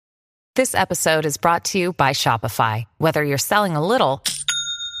This episode is brought to you by Shopify. Whether you're selling a little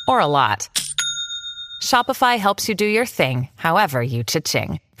or a lot, Shopify helps you do your thing, however you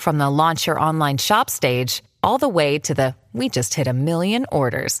cha-ching. From the launch your online shop stage, all the way to the we just hit 1 million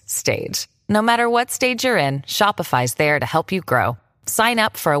orders stage. No matter what stage you're in, Shopify's there to help you grow. Sign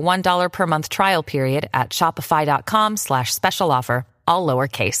up for a $1 per month trial period at shopify.com/special offer, all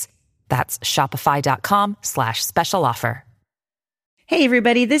lowercase. That's shopify.com/special offer. Hey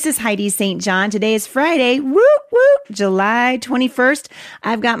everybody, this is Heidi St. John. Today is Friday, July 21st.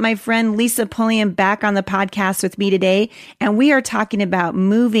 I've got my friend Lisa Pulliam back on the podcast with me today, and we are talking about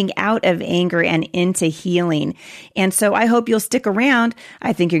moving out of anger and into healing. And so I hope you'll stick around.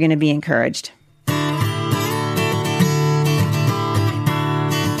 I think you're going to be encouraged.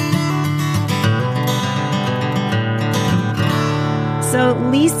 So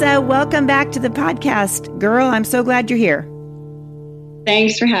Lisa, welcome back to the podcast. Girl, I'm so glad you're here.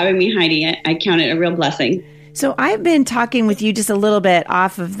 Thanks for having me, Heidi. I count it a real blessing. So I've been talking with you just a little bit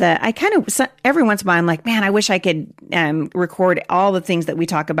off of every once in a while, I'm like, man, I wish I could record all the things that we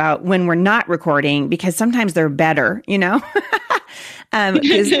talk about when we're not recording, because sometimes they're better, because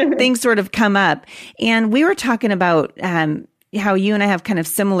things sort of come up. And we were talking about how you and I have kind of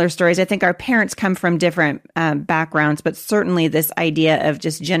similar stories. I think our parents come from different backgrounds, but certainly this idea of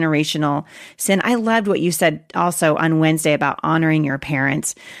just generational sin. I loved what you said also on Wednesday about honoring your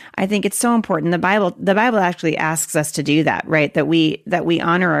parents. I think it's so important. The Bible actually asks us to do that, right? That we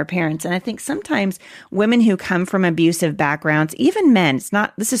honor our parents. And I think sometimes women who come from abusive backgrounds, even men,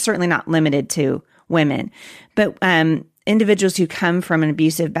 this is certainly not limited to women, but individuals who come from an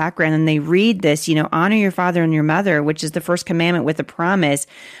abusive background and they read this, honor your father and your mother, which is the first commandment with a promise,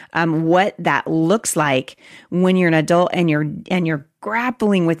 what that looks like when you're an adult and you're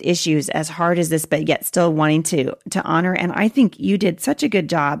grappling with issues as hard as this, but yet still wanting to honor. And I think you did such a good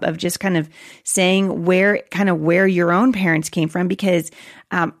job of just kind of saying where your own parents came from, because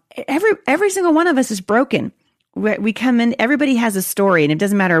every single one of us is broken. We come in, everybody has a story, and it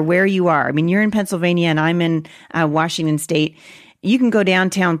doesn't matter where you are. I mean, you're in Pennsylvania and I'm in Washington State. You can go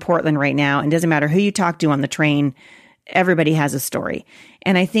downtown Portland right now, and it doesn't matter who you talk to on the train. Everybody has a story.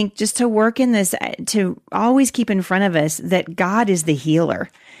 And I think just to work in this, to always keep in front of us that God is the healer,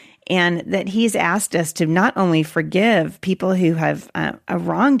 and that he's asked us to not only forgive people who have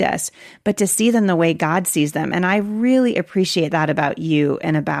wronged us, but to see them the way God sees them. And I really appreciate that about you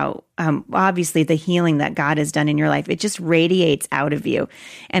and about obviously the healing that God has done in your life. It just radiates out of you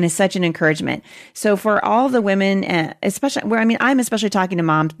and is such an encouragement. So for all the women, especially I'm especially talking to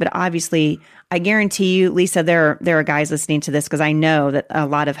moms, but obviously I guarantee you, Lisa, there are guys listening to this, because I know that a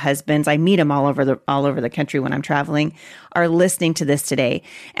lot of husbands, I meet them all over the country when I'm traveling, are listening to this today.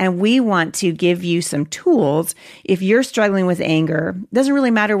 And we want to give you some tools. If you're struggling with anger, it doesn't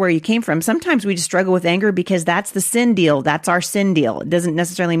really matter where you came from. Sometimes we just struggle with anger because that's the sin deal. That's our sin deal. It doesn't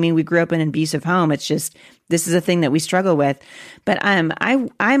necessarily mean we grew up in an abusive home. It's just, this is a thing that we struggle with. But I'm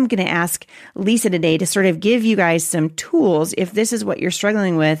going to ask Lisa today to sort of give you guys some tools if this is what you're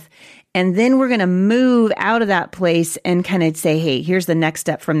struggling with. And then we're going to move out of that place and kind of say, hey, here's the next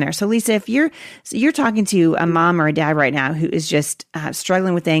step from there. So Lisa, if you're talking to a mom or a dad right now who is just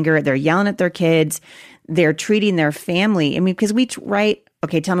struggling with anger, they're yelling at their kids, they're treating their family. I mean, because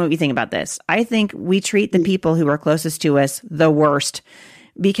okay, tell me what you think about this. I think we treat the people who are closest to us the worst,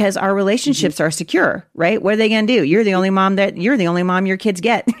 because our relationships are secure, right? What are they going to do? You're the only mom your kids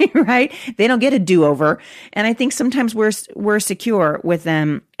get, right? They don't get a do-over. And I think sometimes we're secure with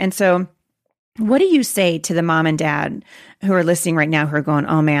them. And so what do you say to the mom and dad who are listening right now, who are going,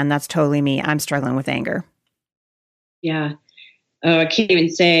 oh man, that's totally me. I'm struggling with anger. Yeah. Oh, I can't even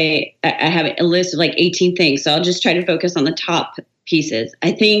say. I have a list of like 18 things. So I'll just try to focus on the top pieces.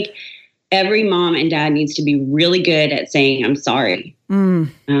 I think every mom and dad needs to be really good at saying, I'm sorry.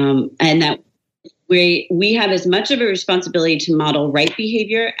 And that we have as much of a responsibility to model right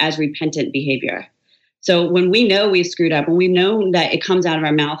behavior as repentant behavior. So when we know we've screwed up, when we know that it comes out of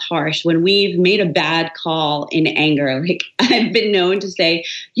our mouth harsh, when we've made a bad call in anger, like I've been known to say,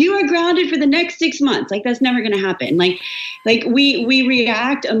 you are grounded for the next 6 months. Like that's never going to happen. Like we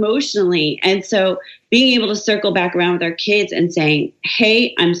react emotionally. And so being able to circle back around with our kids and saying,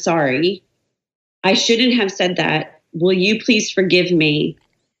 hey, I'm sorry. I shouldn't have said that. Will you please forgive me?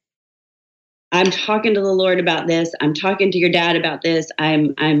 I'm talking to the Lord about this. I'm talking to your dad about this. I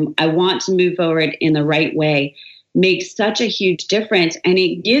want to move forward in the right way. Makes such a huge difference. And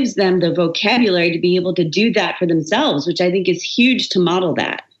it gives them the vocabulary to be able to do that for themselves, which I think is huge to model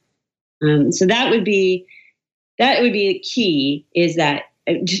that. So that would be a key, is that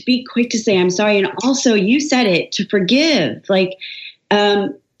just be quick to say, I'm sorry. And also you said it, to forgive.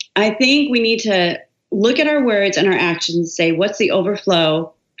 I think we need to look at our words and our actions and say, what's the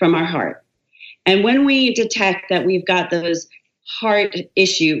overflow from our heart? And when we detect that we've got those heart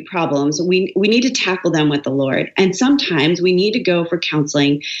issue problems, we need to tackle them with the Lord. And sometimes we need to go for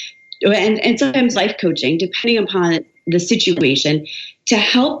counseling and sometimes life coaching, depending upon the situation, to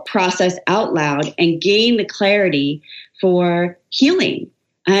help process out loud and gain the clarity for healing.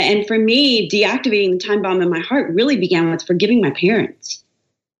 And for me, deactivating the time bomb in my heart really began with forgiving my parents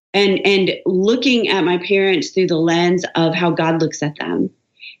and looking at my parents through the lens of how God looks at them.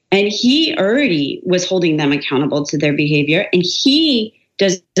 And he already was holding them accountable to their behavior. And he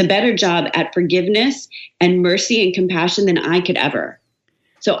does a better job at forgiveness and mercy and compassion than I could ever.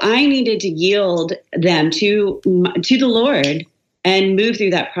 So I needed to yield them to the Lord and move through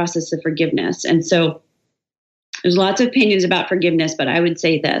that process of forgiveness. And so there's lots of opinions about forgiveness, but I would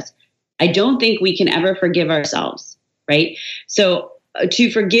say this. I don't think we can ever forgive ourselves, right? So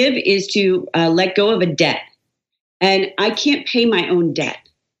to forgive is to let go of a debt. And I can't pay my own debt.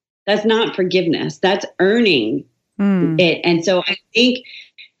 That's not forgiveness. That's earning it. And so I think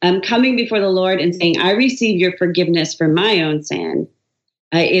coming before the Lord and saying, I receive your forgiveness for my own sin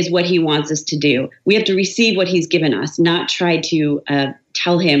is what he wants us to do. We have to receive what he's given us, not try to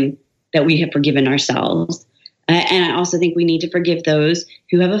tell him that we have forgiven ourselves. And I also think we need to forgive those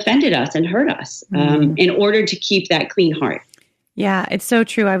who have offended us and hurt us in order to keep that clean heart. Yeah, it's so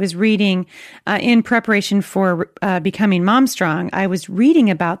true. I was reading in preparation for becoming Mom Strong, I was reading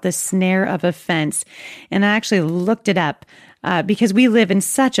about the snare of offense, and I actually looked it up because we live in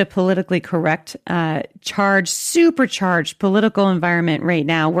such a politically correct, supercharged political environment right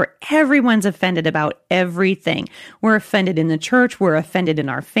now where everyone's offended about everything. We're offended in the church. We're offended in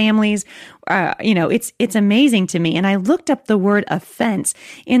our families. It's amazing to me. And I looked up the word offense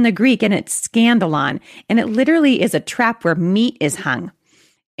in the Greek, and it's scandalon, and it literally is a trap where meat is hung,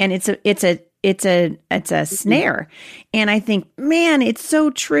 and it's a snare. And I think, man, it's so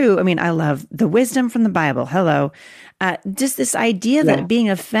true. I mean, I love the wisdom from the Bible. Hello. Just this idea that being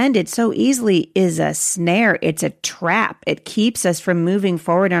offended so easily is a snare. It's a trap. It keeps us from moving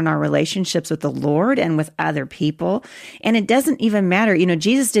forward in our relationships with the Lord and with other people. And it doesn't even matter.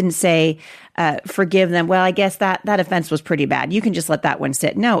 Jesus didn't say, forgive them. Well, I guess that offense was pretty bad. You can just let that one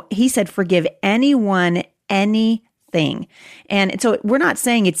sit. No, he said, forgive anyone, anything. And so we're not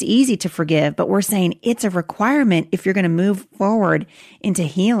saying it's easy to forgive, but we're saying it's a requirement if you're going to move forward into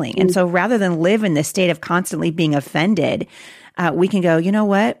healing. And so rather than live in this state of constantly being offended, we can go, you know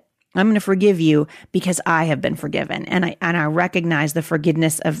what? I'm going to forgive you because I have been forgiven. And I recognize the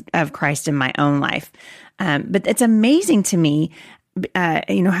forgiveness of Christ in my own life. But it's amazing to me,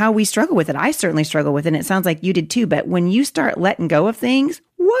 how we struggle with it. I certainly struggle with it. And it sounds like you did too. But when you start letting go of things,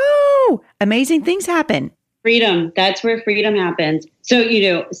 whoa, amazing things happen. Freedom. That's where freedom happens. So,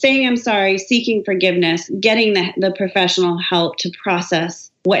 saying I'm sorry, seeking forgiveness, getting the professional help to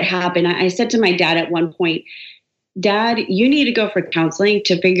process what happened. I said to my dad at one point, Dad, you need to go for counseling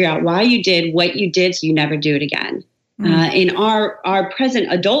to figure out why you did what you did so you never do it again in our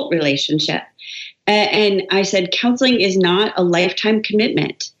present adult relationship. And I said, counseling is not a lifetime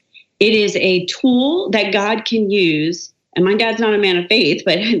commitment. It is a tool that God can use. And my dad's not a man of faith,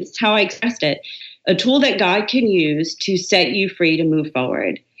 but it's how I expressed it. A tool that God can use to set you free to move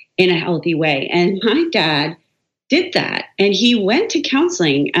forward in a healthy way. And my dad did that. And he went to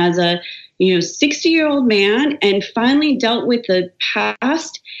counseling as a 60-year-old man and finally dealt with the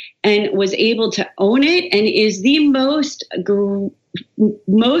past and was able to own it and is the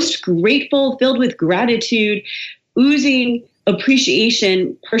most grateful, filled with gratitude, oozing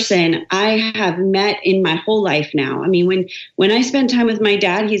appreciation person I have met in my whole life now. I mean, when I spend time with my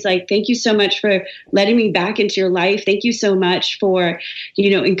dad, he's like, thank you so much for letting me back into your life. Thank you so much for,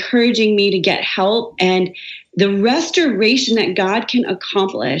 encouraging me to get help. And the restoration that God can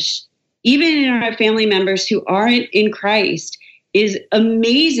accomplish, even in our family members who aren't in Christ, is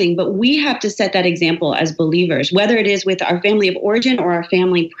amazing. But we have to set that example as believers, whether it is with our family of origin or our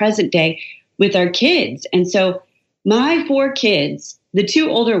family present day with our kids. And so my 4 kids, the 2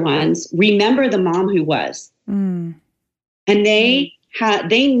 older ones, remember the mom who was. And they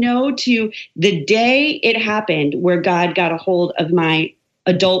know to the day it happened where God got a hold of my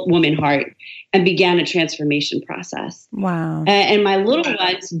adult woman heart and began a transformation process. Wow. And my little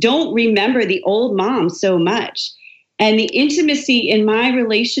ones don't remember the old mom so much. And the intimacy in my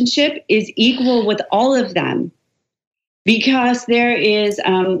relationship is equal with all of them. Because there's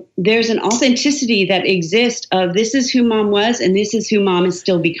an authenticity that exists of this is who mom was and this is who mom is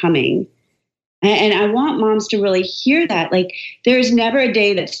still becoming. And I want moms to really hear that. Like, there's never a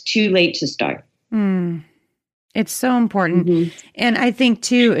day that's too late to start. It's so important. And I think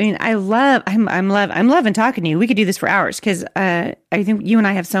too, I mean, I'm loving talking to you. We could do this for hours because I think you and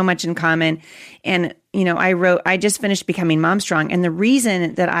I have so much in common. And, I just finished Becoming Mom Strong. And the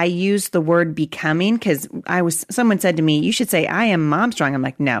reason that I use the word becoming, because someone said to me, you should say, I am mom strong. I'm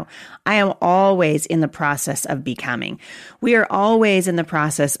like, no, I am always in the process of becoming. We are always in the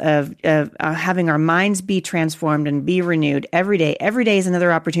process of having our minds be transformed and be renewed every day. Every day is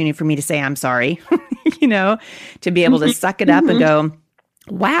another opportunity for me to say, I'm sorry, to be able to suck it up and go,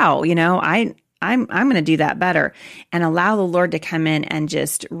 wow, I'm going to do that better, and allow the Lord to come in and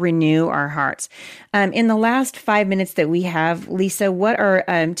just renew our hearts. In the last 5 minutes that we have, Lisa, what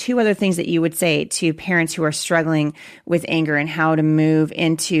are two other things that you would say to parents who are struggling with anger and how to move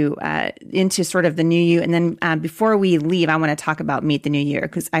into sort of the new you? And then before we leave, I want to talk about Meet the New Year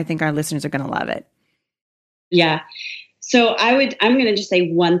because I think our listeners are going to love it. Yeah. So I'm going to just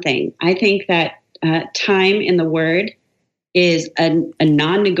say one thing. I think that time in the Word is a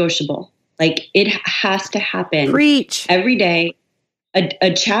non-negotiable. Like it has to happen. Preach. Every day,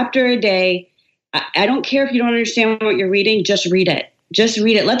 a chapter a day. I don't care if you don't understand what you're reading, just read it. Just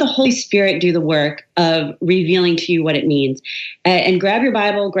read it. Let the Holy Spirit do the work of revealing to you what it means. And grab your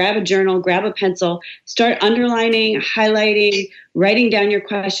Bible, grab a journal, grab a pencil, start underlining, highlighting, writing down your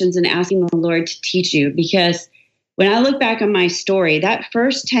questions and asking the Lord to teach you. Because when I look back on my story, that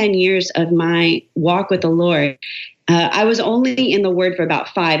first 10 years of my walk with the Lord, I was only in the Word for about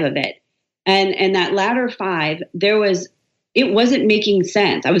 5 of it. And that latter 5, it wasn't making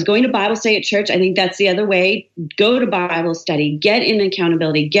sense. I was going to Bible study at church. I think that's the other way. Go to Bible study, get in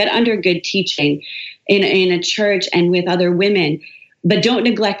accountability, get under good teaching in a church and with other women, but don't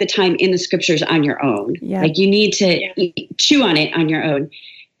neglect the time in the scriptures on your own. Yeah. Like you need to chew on it on your own.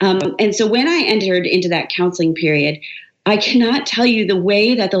 And so when I entered into that counseling period, I cannot tell you the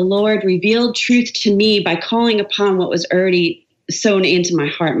way that the Lord revealed truth to me by calling upon what was already sown into my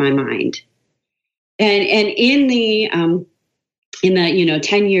heart, my mind. And in the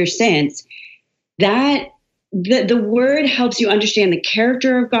 10 years since, that the Word helps you understand the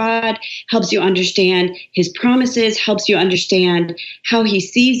character of God, helps you understand His promises, helps you understand how He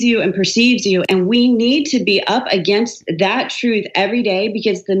sees you and perceives you. And we need to be up against that truth every day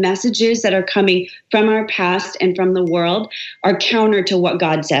because the messages that are coming from our past and from the world are counter to what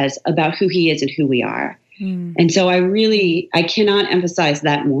God says about who He is and who we are. And so I cannot emphasize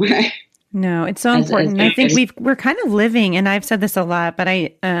that more. No, it's so important. I think we're kind of living, and I've said this a lot, but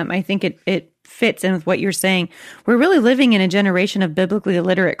I think it fits in with what you're saying. We're really living in a generation of biblically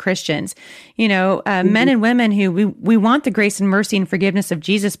illiterate Christians, men and women who we want the grace and mercy and forgiveness of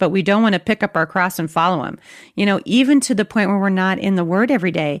Jesus, but we don't want to pick up our cross and follow Him, even to the point where we're not in the Word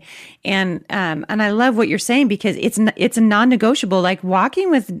every day. And I love what you're saying because it's a non-negotiable. Like walking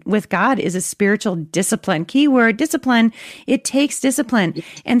with God is a spiritual discipline. Keyword discipline. It takes discipline.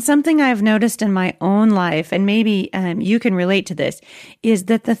 And something I've noticed in my own life, and maybe you can relate to this, is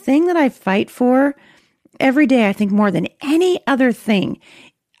that the thing that I fight for every day, I think more than any other thing,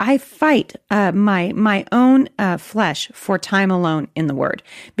 I fight my own flesh for time alone in the Word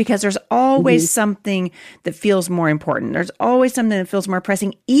because there's always something that feels more important. There's always something that feels more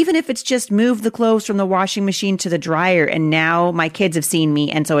pressing, even if it's just move the clothes from the washing machine to the dryer and now my kids have seen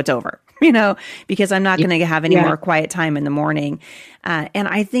me and so it's over. Because I'm not going to have any more quiet time in the morning. And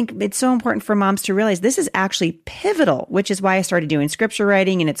I think it's so important for moms to realize this is actually pivotal, which is why I started doing scripture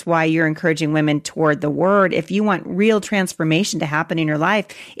writing. And it's why you're encouraging women toward the Word. If you want real transformation to happen in your life,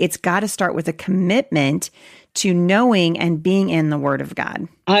 it's got to start with a commitment to knowing and being in the Word of God.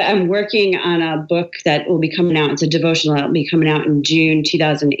 I'm working on a book that will be coming out. It's a devotional that will be coming out in June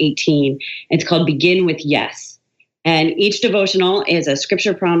 2018. It's called Begin with Yes. And each devotional is a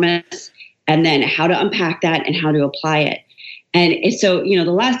scripture promise and then how to unpack that and how to apply it. And so, the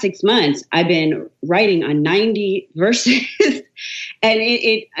last 6 months, I've been writing on 90 verses.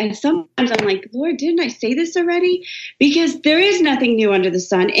 And sometimes I'm like, Lord, didn't I say this already? Because there is nothing new under the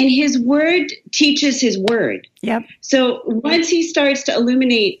sun. And His Word teaches His Word. Yep. So once He starts to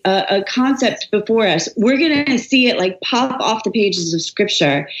illuminate a concept before us, we're going to see it like pop off the pages of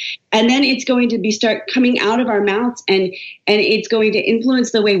Scripture. And then it's going to start coming out of our mouths, and it's going to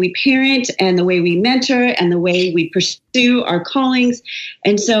influence the way we parent and the way we mentor and the way we pursue our callings.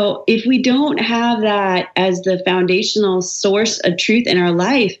 And so if we don't have that as the foundational source of truth in our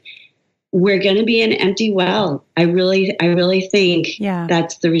life, we're going to be an empty well. I really think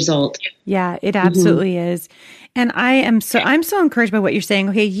that's the result. Yeah, it absolutely is. And I'm so encouraged by what you're saying.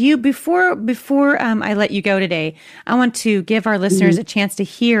 Okay, before I let you go today, I want to give our listeners a chance to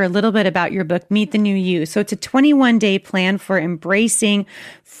hear a little bit about your book, Meet the New You. So it's a 21-day plan for embracing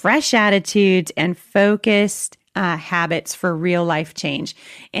fresh attitudes and focused habits for real life change.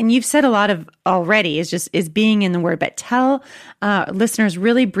 And you've said a lot of already is being in the Word, but tell listeners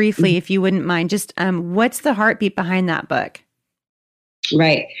really briefly, if you wouldn't mind, just what's the heartbeat behind that book?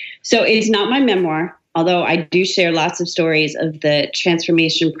 Right. So it's not my memoir, although I do share lots of stories of the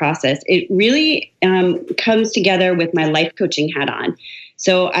transformation process. It really comes together with my life coaching hat on.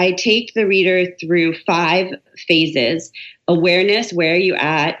 So I take the reader through 5 phases: awareness, where are you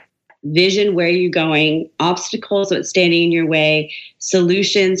at? Vision, where are you going? Obstacles, what's standing in your way?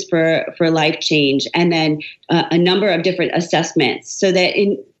 Solutions for life change, and then a number of different assessments. So that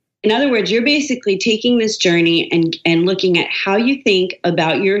in other words, you're basically taking this journey and looking at how you think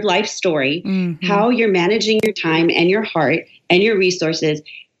about your life story, how you're managing your time and your heart and your resources,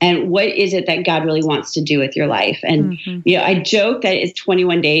 and what is it that God really wants to do with your life. And I joke that it's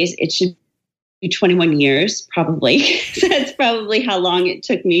 21 days. It should 21 years, probably. So that's probably how long it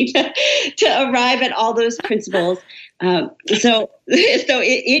took me to arrive at all those principles. So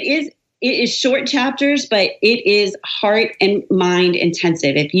it is short chapters, but it is heart and mind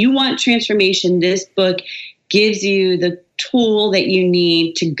intensive. If you want transformation, this book gives you the tool that you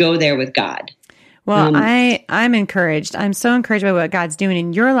need to go there with God. Well, I'm encouraged. I'm so encouraged by what God's doing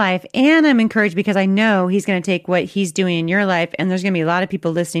in your life. And I'm encouraged because I know He's going to take what He's doing in your life. And there's going to be a lot of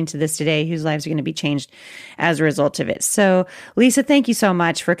people listening to this today whose lives are going to be changed as a result of it. So, Lisa, thank you so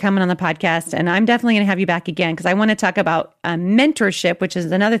much for coming on the podcast. And I'm definitely going to have you back again because I want to talk about mentorship, which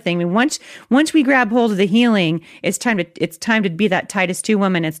is another thing. I mean, once we grab hold of the healing, it's time to be that Titus 2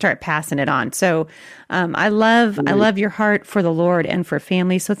 woman and start passing it on. So, I love your heart for the Lord and for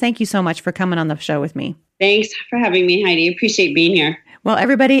family. So thank you so much for coming on the show with me. Thanks for having me, Heidi. Appreciate being here. Well,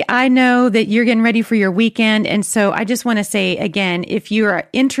 everybody, I know that you're getting ready for your weekend. And so I just want to say again, if you are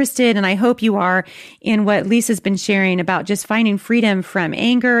interested, and I hope you are, in what Lisa's been sharing about just finding freedom from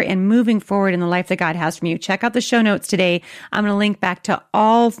anger and moving forward in the life that God has for you, check out the show notes today. I'm going to link back to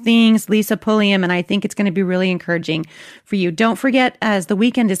all things Lisa Pulliam, and I think it's going to be really encouraging for you. Don't forget, as the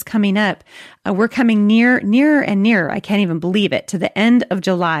weekend is coming up, we're coming nearer and nearer. I can't even believe it, to the end of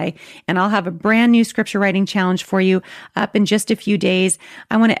July. And I'll have a brand new scripture writing challenge for you up in just a few days.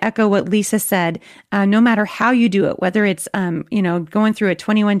 I want to echo what Lisa said. No matter how you do it, whether it's, going through a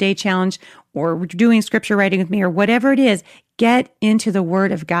 21-day challenge or doing scripture writing with me or whatever it is, get into the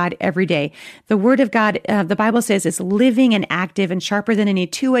Word of God every day. The Word of God, the Bible says, is living and active and sharper than any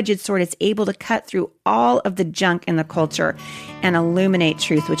two-edged sword. It's able to cut through all of the junk in the culture and illuminate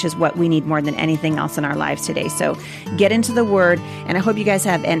truth, which is what we need more than anything else in our lives today. So get into the Word, and I hope you guys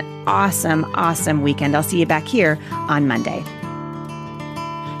have an awesome, awesome weekend. I'll see you back here on Monday.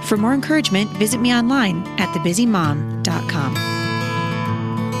 For more encouragement, visit me online at thebusymom.com.